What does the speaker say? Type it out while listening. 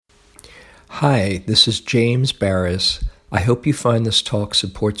Hi, this is James Baraz. I hope you find this talk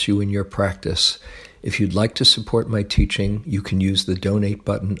supports you in your practice. If you'd like to support my teaching, you can use the donate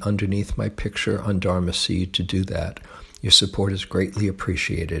button underneath my picture on Dharma Seed to do that. Your support is greatly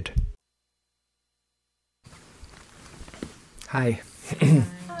appreciated. Hi.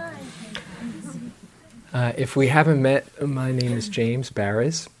 If we haven't met, my name is James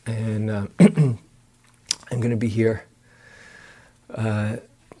Baraz, and I'm going to be here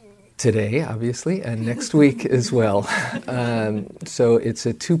today, obviously, and next week as well. So it's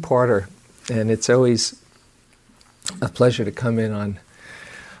a two-parter, and it's always a pleasure to come in on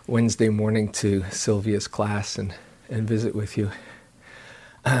Wednesday morning to Sylvia's class and visit with you.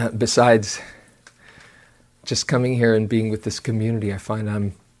 Besides just coming here and being with this community, I find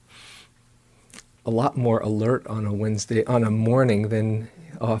I'm a lot more alert on a morning than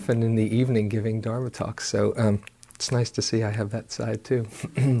often in the evening giving Dharma talks. So it's nice to see I have that side too.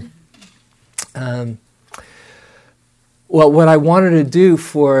 Well, what I wanted to do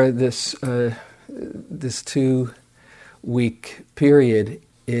for this 2-week period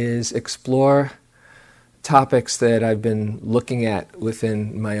is explore topics that I've been looking at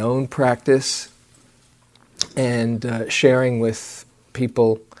within my own practice and sharing with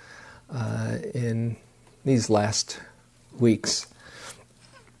people in these last weeks.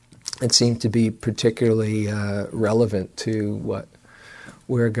 It seemed to be particularly relevant to what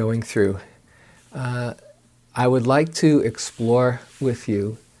we're going through. I would like to explore with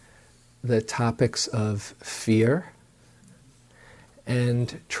you the topics of fear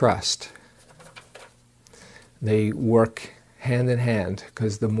and trust. They work hand in hand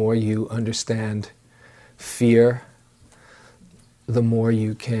because the more you understand fear, the more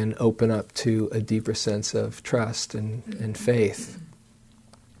you can open up to a deeper sense of trust and faith.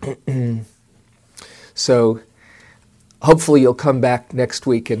 So hopefully you'll come back next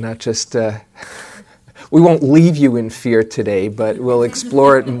week and not just... we won't leave you in fear today, but we'll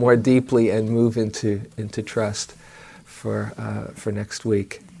explore it more deeply and move into trust for next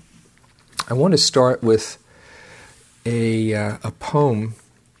week. I want to start with a poem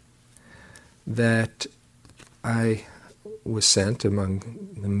that I was sent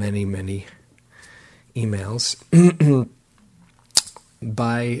among the many, many emails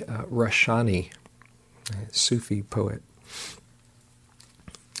by Rashani, a Sufi poet.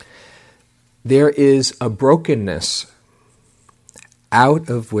 There is a brokenness out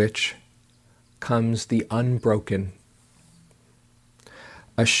of which comes the unbroken,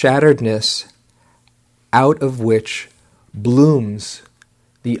 a shatteredness out of which blooms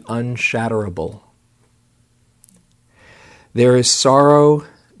the unshatterable. There is sorrow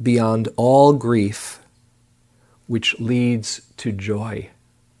beyond all grief, which leads to joy,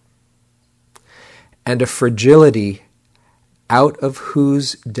 and a fragility out of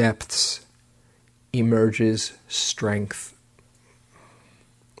whose depths emerges strength.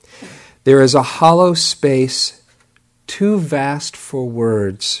 There is a hollow space too vast for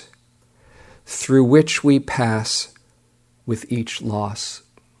words, through which we pass with each loss,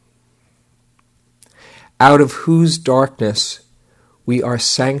 out of whose darkness we are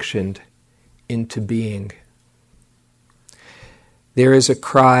sanctioned into being. There is a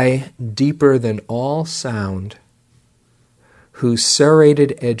cry deeper than all sound, whose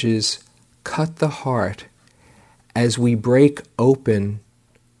serrated edges cut the heart as we break open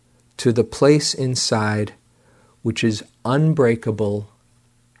to the place inside which is unbreakable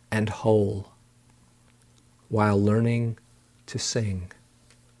and whole, while learning to sing.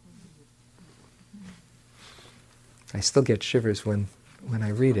 I still get shivers when I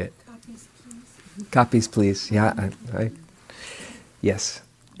read it. Copies, please. Copies, please. Yeah, yes.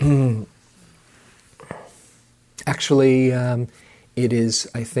 Actually, it is,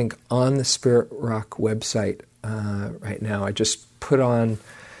 I think, on the Spirit Rock website right now. I just put on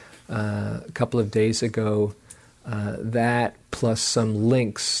a couple of days ago that plus some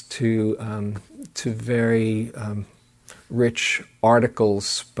links to very rich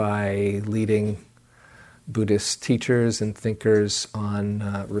articles by leading Buddhist teachers and thinkers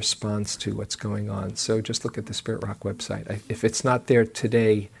on response to what's going on. So just look at the Spirit Rock website. If it's not there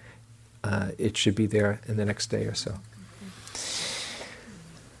today, it should be there in the next day or so.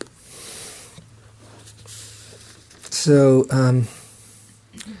 So,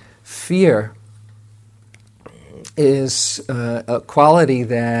 fear is a quality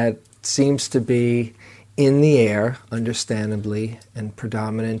that seems to be in the air, understandably, and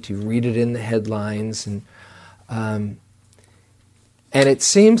predominant. You read it in the headlines, and it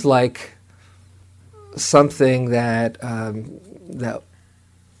seems like something that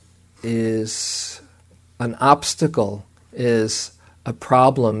is an obstacle, is a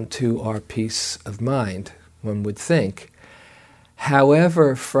problem to our peace of mind, one would think.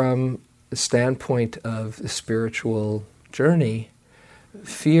 However, from the standpoint of the spiritual journey,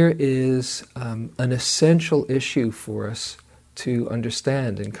 fear is an essential issue for us to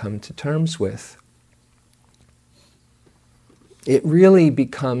understand and come to terms with. It really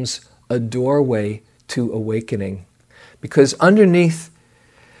becomes a doorway to awakening, because underneath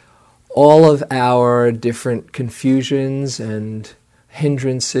all of our different confusions and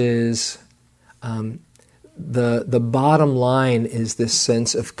hindrances, the bottom line is this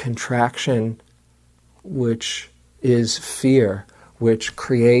sense of contraction, which is fear, which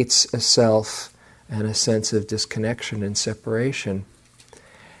creates a self and a sense of disconnection and separation.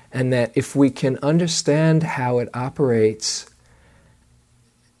 And that if we can understand how it operates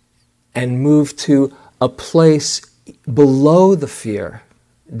and move to a place below the fear,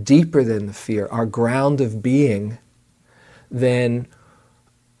 deeper than the fear, our ground of being, then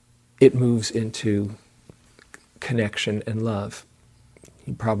it moves into connection and love.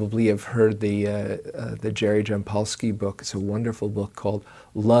 You probably have heard the Jerry Jampolsky book. It's a wonderful book called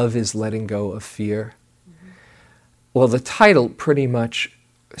Love is Letting Go of Fear. Mm-hmm. Well, the title pretty much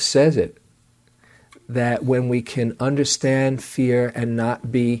says it, that when we can understand fear and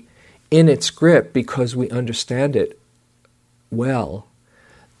not be in its grip because we understand it well,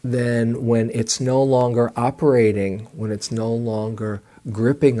 then when it's no longer operating, when it's no longer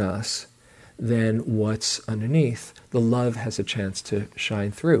gripping us, then what's underneath, the love has a chance to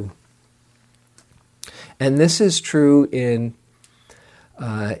shine through. And this is true in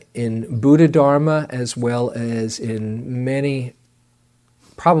Buddha Dharma as well as in many,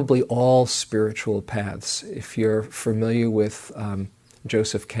 probably all spiritual paths. If you're familiar with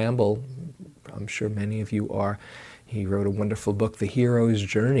Joseph Campbell, I'm sure many of you are, he wrote a wonderful book, The Hero's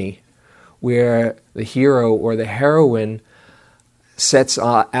Journey, where the hero or the heroine sets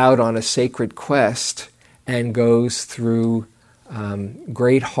out on a sacred quest and goes through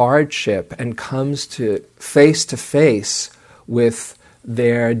great hardship and comes to face with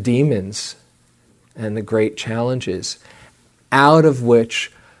their demons and the great challenges, out of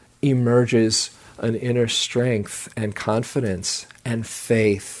which emerges an inner strength and confidence and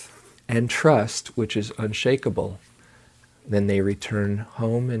faith and trust, which is unshakable. Then they return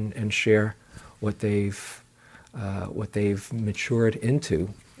home and share what they've matured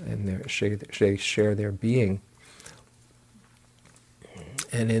into, and they share their being.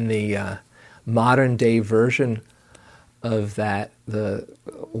 And in the modern day version of that, the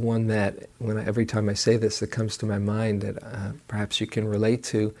one that every time I say this, that comes to my mind that perhaps you can relate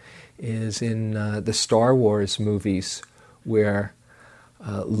to, is in the Star Wars movies, where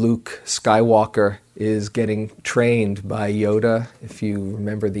Luke Skywalker is getting trained by Yoda. If you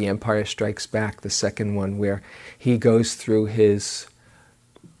remember The Empire Strikes Back, the second one, where he goes through his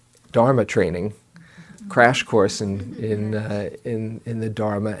Dharma training, crash course in the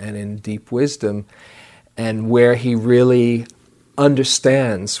Dharma and in deep wisdom, and where he really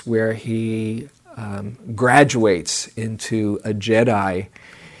understands, where he graduates into a Jedi.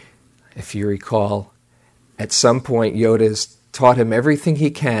 If you recall, at some point Yoda's taught him everything he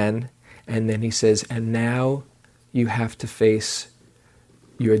can, and then he says, and now you have to face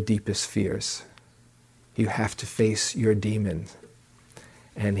your deepest fears. You have to face your demon.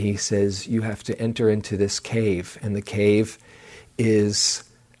 And he says, you have to enter into this cave, and the cave is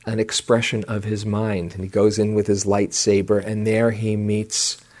an expression of his mind. And he goes in with his lightsaber, and there he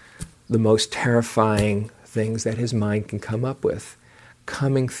meets the most terrifying things that his mind can come up with.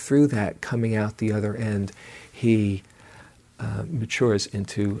 Coming through that, coming out the other end, he matures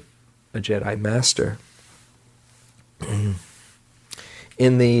into a Jedi master.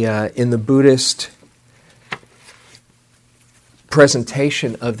 In the Buddhist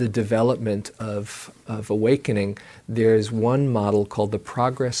presentation of the development of awakening, there's one model called the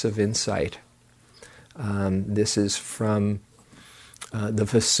progress of insight. This is from the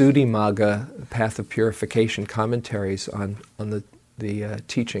Visuddhimagga, Path of Purification commentaries on the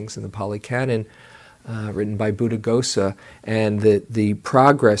teachings in the Pali Canon, written by Buddhaghosa, and the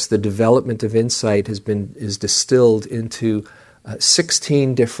progress, the development of insight is distilled into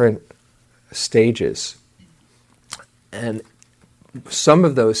 16 different stages. And some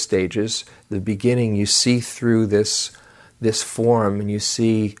of those stages, the beginning, you see through this form, and you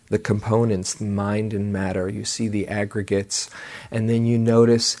see the components, the mind and matter, you see the aggregates, and then you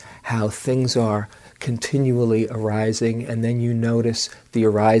notice how things are continually arising, and then you notice the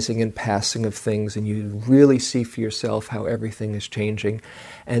arising and passing of things, and you really see for yourself how everything is changing.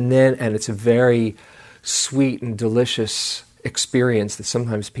 And it's a very sweet and delicious experience that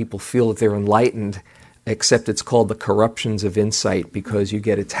sometimes people feel that they're enlightened except it's called the corruptions of insight because you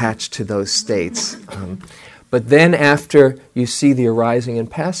get attached to those states. But then after you see the arising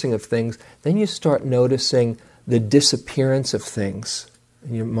and passing of things, then you start noticing the disappearance of things.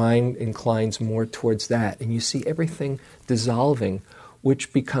 And your mind inclines more towards that. And you see everything dissolving,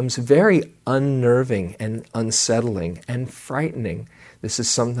 which becomes very unnerving and unsettling and frightening. This is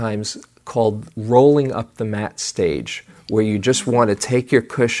sometimes called rolling up the mat stage, where you just want to take your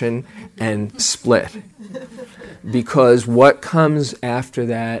cushion and split. Because what comes after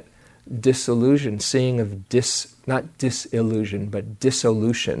that disillusion, seeing of not disillusion, but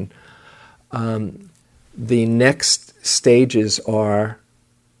dissolution, the next stages are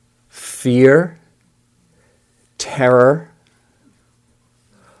fear, terror,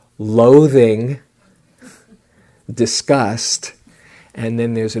 loathing, disgust, and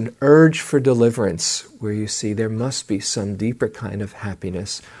then there's an urge for deliverance where you see there must be some deeper kind of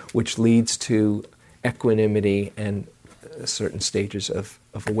happiness which leads to equanimity and certain stages of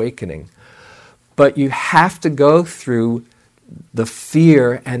awakening. But you have to go through the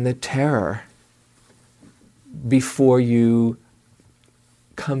fear and the terror before you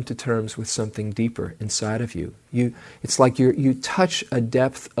come to terms with something deeper inside of you. It's like you touch a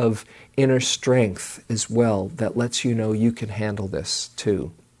depth of inner strength as well that lets you know you can handle this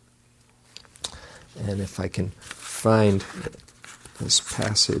too. And if I can find this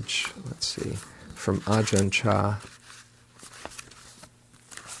passage, let's see, from Ajahn Chah.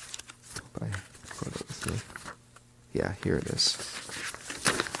 If I put it with me. Yeah, here it is.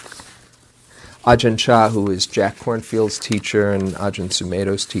 Ajahn Chah, who is Jack Kornfield's teacher and Ajahn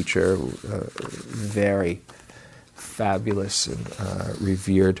Sumedho's teacher, very fabulous and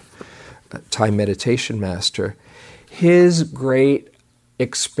revered Thai meditation master, his great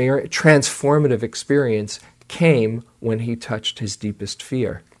transformative experience came when he touched his deepest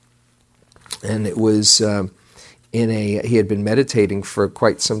fear. And it was he had been meditating for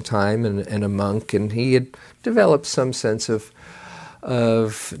quite some time and a monk, and he had developed some sense of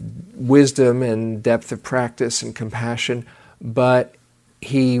wisdom and depth of practice and compassion, but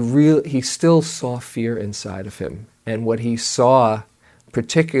he still saw fear inside of him. And what he saw,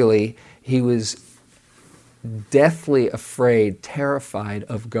 particularly, he was deathly afraid, terrified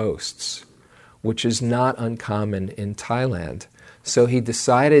of ghosts, which is not uncommon in Thailand. So he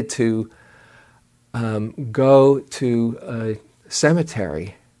decided to go to a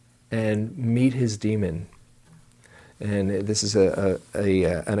cemetery and meet his demon. And this is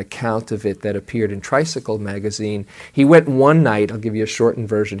an account of it that appeared in Tricycle magazine. He went one night, I'll give you a shortened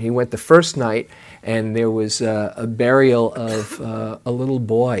version. He went the first night, and there was a burial of a little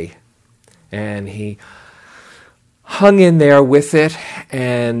boy. And he hung in there with it,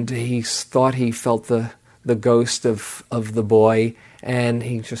 and he thought he felt the ghost of the boy, and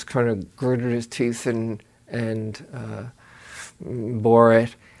he just kind of gritted his teeth and bore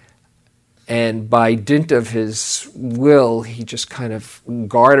it. And by dint of his will, he just kind of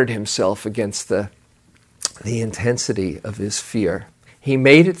guarded himself against the intensity of his fear. He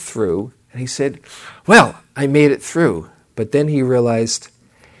made it through, and he said, "Well, I made it through." But then he realized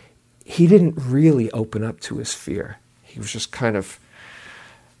he didn't really open up to his fear. He was just kind of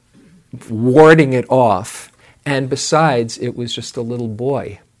warding it off. And besides, it was just a little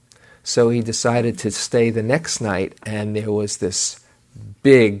boy. So he decided to stay the next night, and there was this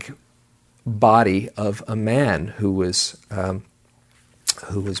big body of a man who was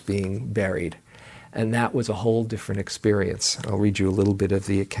being buried. And that was a whole different experience. I'll read you a little bit of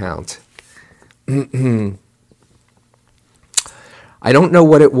the account. I don't know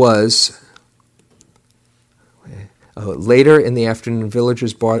what it was. Later in the afternoon,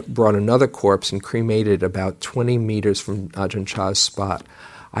 villagers brought another corpse and cremated it about 20 meters from Ajahn Chah's spot.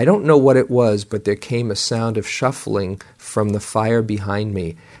 I don't know what it was, but there came a sound of shuffling from the fire behind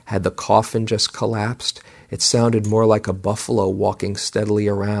me. Had the coffin just collapsed? It sounded more like a buffalo walking steadily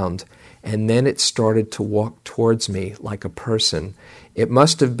around. And then it started to walk towards me like a person. It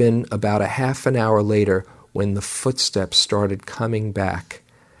must have been about a half an hour later when the footsteps started coming back.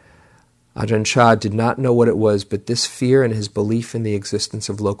 Ajahn Chah did not know what it was, but this fear and his belief in the existence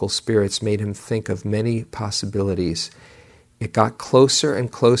of local spirits made him think of many possibilities. It got closer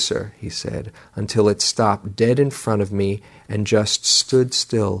and closer, he said, until it stopped dead in front of me and just stood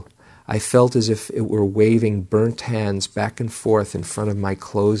still. I felt as if it were waving burnt hands back and forth in front of my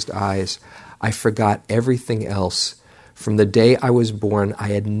closed eyes. I forgot everything else. From the day I was born, I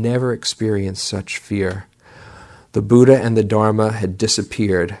had never experienced such fear. The Buddha and the Dharma had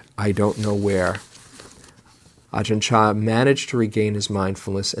disappeared. I don't know where. Ajahn Chah managed to regain his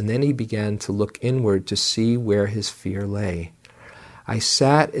mindfulness, and then he began to look inward to see where his fear lay. I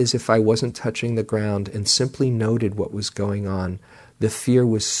sat as if I wasn't touching the ground and simply noted what was going on. The fear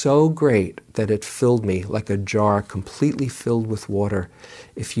was so great that it filled me like a jar completely filled with water.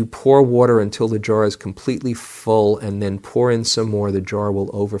 If you pour water until the jar is completely full and then pour in some more, the jar will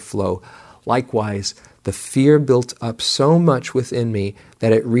overflow. Likewise, the fear built up so much within me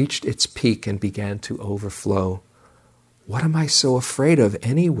that it reached its peak and began to overflow. What am I so afraid of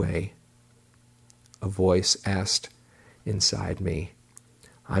anyway? A voice asked inside me.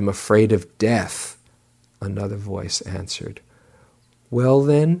 I'm afraid of death, another voice answered. Well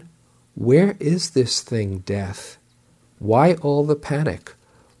then, where is this thing, death? Why all the panic?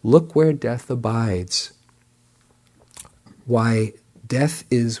 Look where death abides. Why, death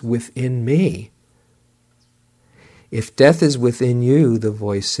is within me. If death is within you, the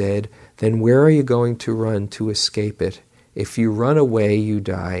voice said, then where are you going to run to escape it? If you run away, you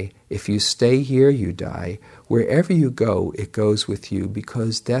die. If you stay here, you die. Wherever you go, it goes with you,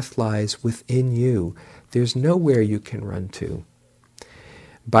 because death lies within you. There's nowhere you can run to.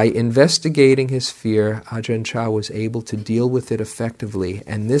 By investigating his fear, Ajahn Chah was able to deal with it effectively,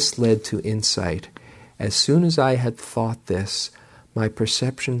 and this led to insight. As soon as I had thought this, my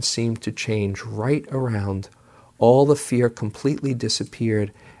perception seemed to change right around. All the fear completely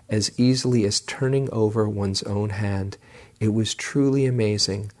disappeared as easily as turning over one's own hand. It was truly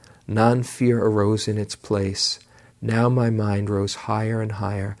amazing. Non-fear arose in its place. Now my mind rose higher and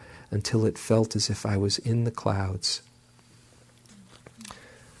higher until it felt as if I was in the clouds.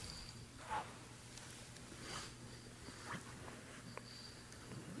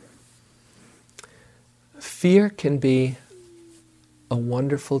 Fear can be a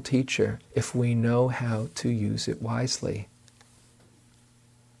wonderful teacher if we know how to use it wisely.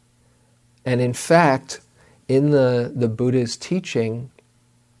 And in fact, in the Buddha's teaching,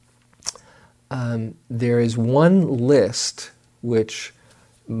 there is one list which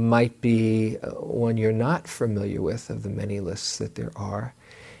might be one you're not familiar with of the many lists that there are.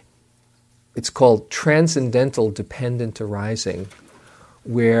 It's called Transcendental Dependent Arising,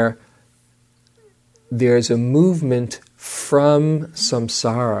 where there's a movement from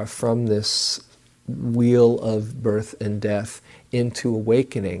samsara, from this wheel of birth and death, into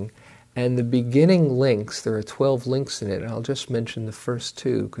awakening. And the beginning links, there are 12 links in it, and I'll just mention the first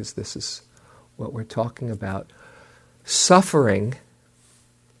two because this is what we're talking about. Suffering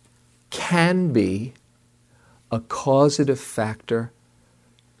can be a causative factor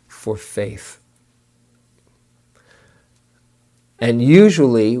for faith. And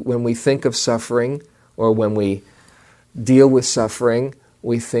usually when we think of suffering, or when we deal with suffering,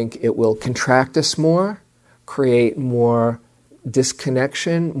 we think it will contract us more, create more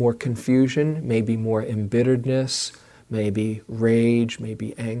disconnection, more confusion, maybe more embitteredness, maybe rage,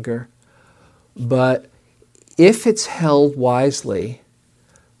 maybe anger. But if it's held wisely,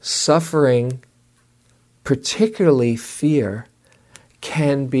 suffering, particularly fear,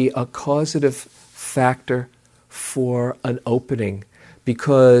 can be a causative factor for an opening,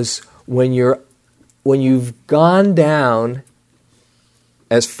 because when you've gone down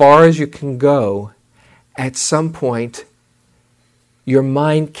as far as you can go, at some point your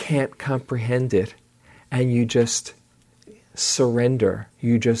mind can't comprehend it, and you just surrender,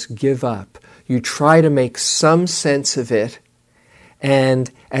 you just give up. You try to make some sense of it, and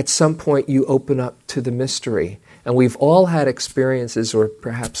at some point you open up to the mystery. And we've all had experiences, or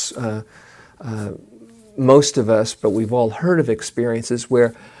perhaps most of us, but we've all heard of experiences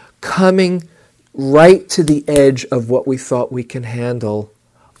where coming right to the edge of what we thought we can handle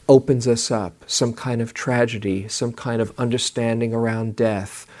opens us up. Some kind of tragedy, some kind of understanding around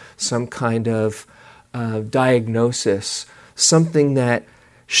death, some kind of diagnosis, something that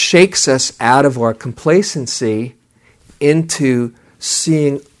shakes us out of our complacency into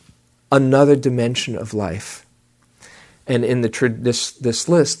seeing another dimension of life. And in this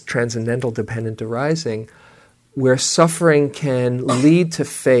list, Transcendental Dependent Arising, where suffering can lead to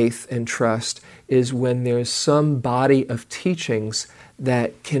faith and trust is when there's some body of teachings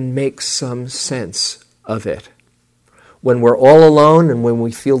that can make some sense of it. When we're all alone and when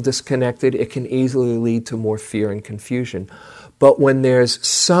we feel disconnected, it can easily lead to more fear and confusion. But when there's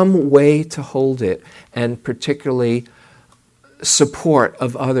some way to hold it, and particularly support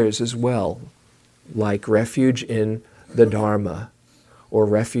of others as well, like refuge in the Dharma or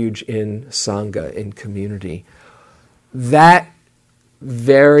refuge in Sangha, in community, that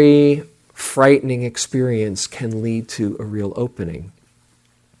very frightening experience can lead to a real opening.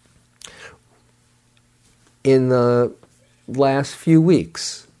 In the last few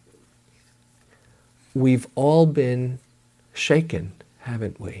weeks, we've all been shaken,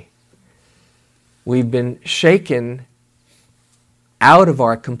 haven't we? We've been shaken out of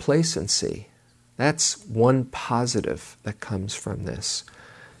our complacency. That's one positive that comes from this.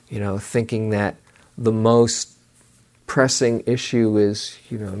 Thinking that the most pressing issue is,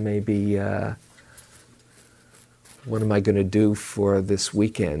 maybe what am I going to do for this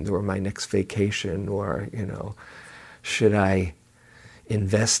weekend or my next vacation, or, should I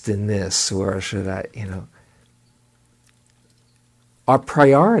invest in this, or should I, Our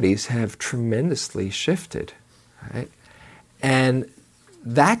priorities have tremendously shifted, right? And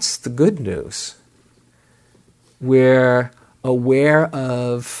that's the good news. We're aware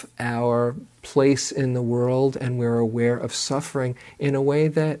of our place in the world, and we're aware of suffering in a way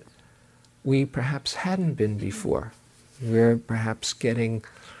that we perhaps hadn't been before. We're perhaps getting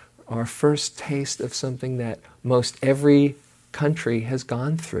our first taste of something that most every country has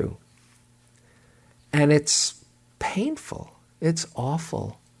gone through. And it's painful. It's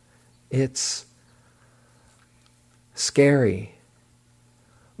awful. It's scary.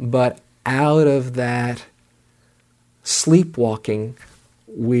 But out of that sleepwalking,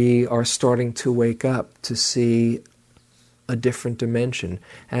 we are starting to wake up to see a different dimension.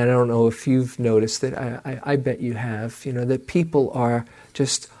 And I don't know if you've noticed it, I bet you have, that people are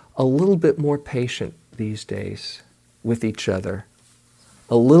just a little bit more patient these days with each other,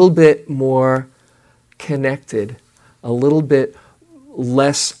 a little bit more connected, a little bit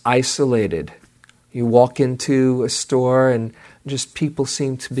less isolated. You walk into a store and just people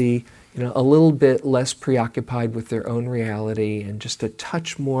seem to be, a little bit less preoccupied with their own reality and just a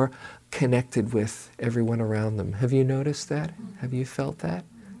touch more connected with everyone around them. Have you noticed that? Have you felt that?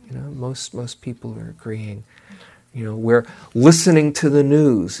 Most people are agreeing. We're listening to the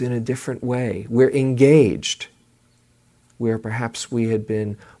news in a different way. We're engaged where perhaps we had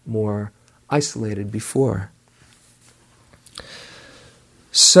been more isolated before.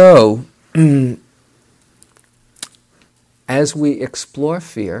 So, as we explore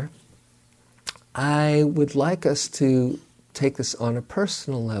fear, I would like us to take this on a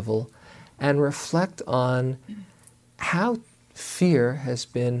personal level and reflect on how fear has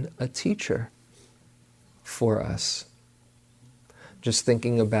been a teacher for us. Just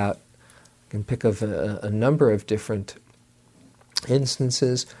thinking about, I can pick of a number of different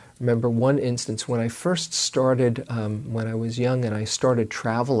instances. Remember one instance when I first started, when I was young and I started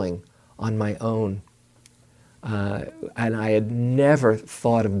traveling on my own. And I had never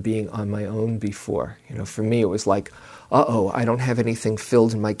thought of being on my own before. For me it was like, I don't have anything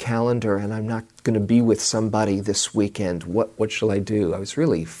filled in my calendar and I'm not going to be with somebody this weekend. What shall I do? I was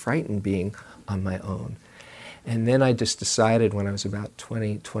really frightened being on my own. And then I just decided when I was about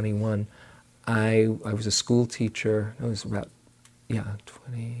 20, 21, I was a school teacher. I was about,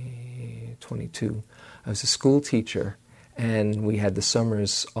 22. I was a school teacher and we had the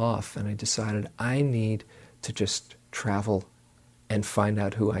summers off, and I decided I need to just travel and find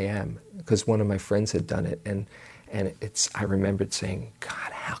out who I am, because one of my friends had done it, and I remembered saying,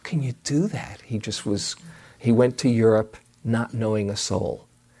 God, how can you do that? He went to Europe not knowing a soul.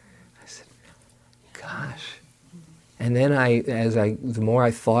 I said, gosh. And then the more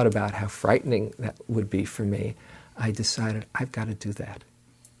I thought about how frightening that would be for me, I decided I've got to do that.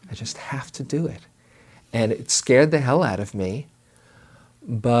 I just have to do it. And it scared the hell out of me,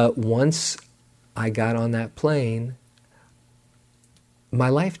 but once I got on that plane, my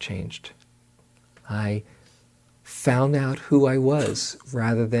life changed. I found out who I was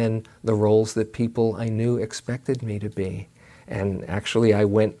rather than the roles that people I knew expected me to be. And actually I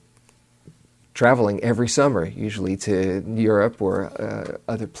went traveling every summer, usually to Europe or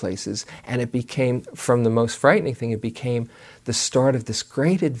other places. And it became, from the most frightening thing, it became the start of this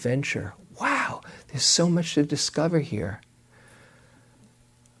great adventure. Wow, there's so much to discover here.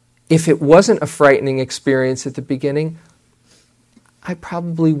 If it wasn't a frightening experience at the beginning, I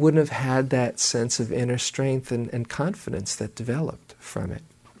probably wouldn't have had that sense of inner strength and confidence that developed from it.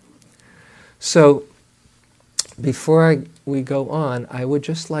 So, before we go on, I would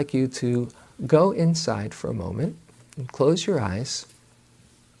just like you to go inside for a moment and close your eyes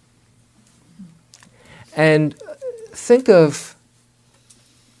and think of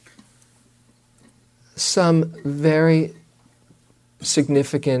some very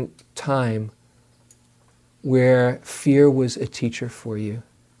significant time where fear was a teacher for you.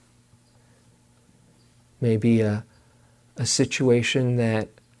 Maybe a situation that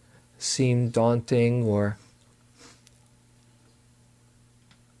seemed daunting, or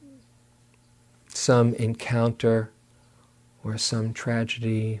some encounter or some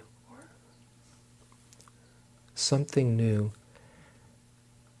tragedy or something new.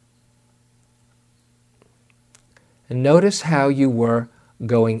 And notice how you were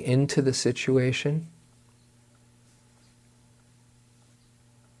going into the situation.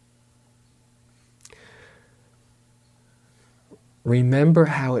 Remember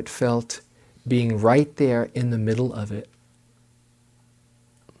how it felt being right there in the middle of it.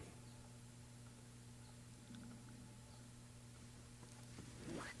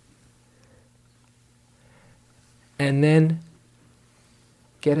 And then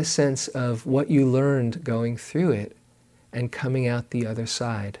get a sense of what you learned going through it and coming out the other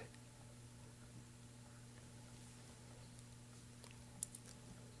side.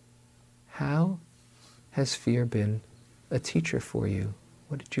 How has fear been a teacher for you?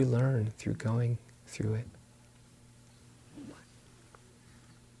 What did you learn through going through it?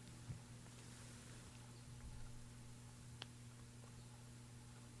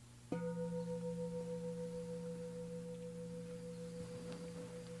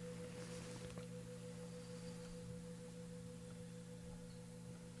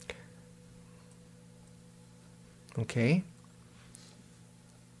 Okay?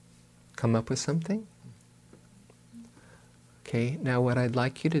 Come up with something? Okay, now what I'd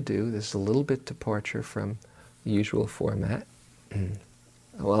like you to do, this is a little bit departure from the usual format.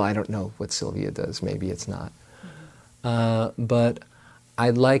 Well, I don't know what Sylvia does, maybe it's not. But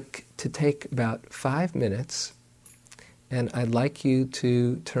I'd like to take about 5 minutes, and I'd like you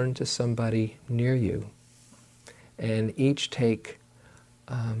to turn to somebody near you, and each take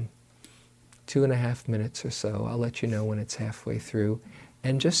 2.5 minutes or so. I'll let you know when it's halfway through,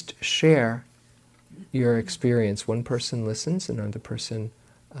 and just share your experience. One person listens, another person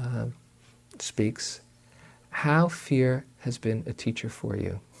speaks. How fear has been a teacher for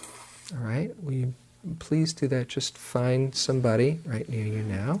you. All right? Will you please do that? Just find somebody right near you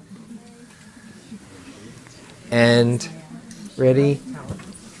now. And ready,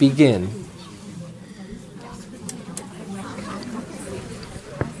 begin.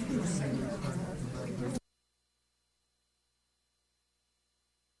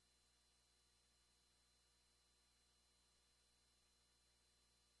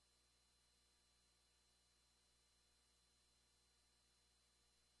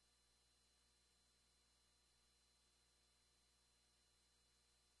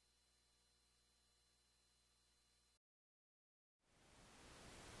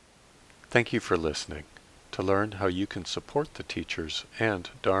 Thank you for listening. To learn how you can support the teachers and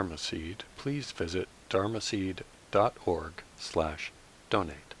Dharma Seed, please visit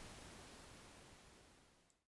dharmaseed.org/donate.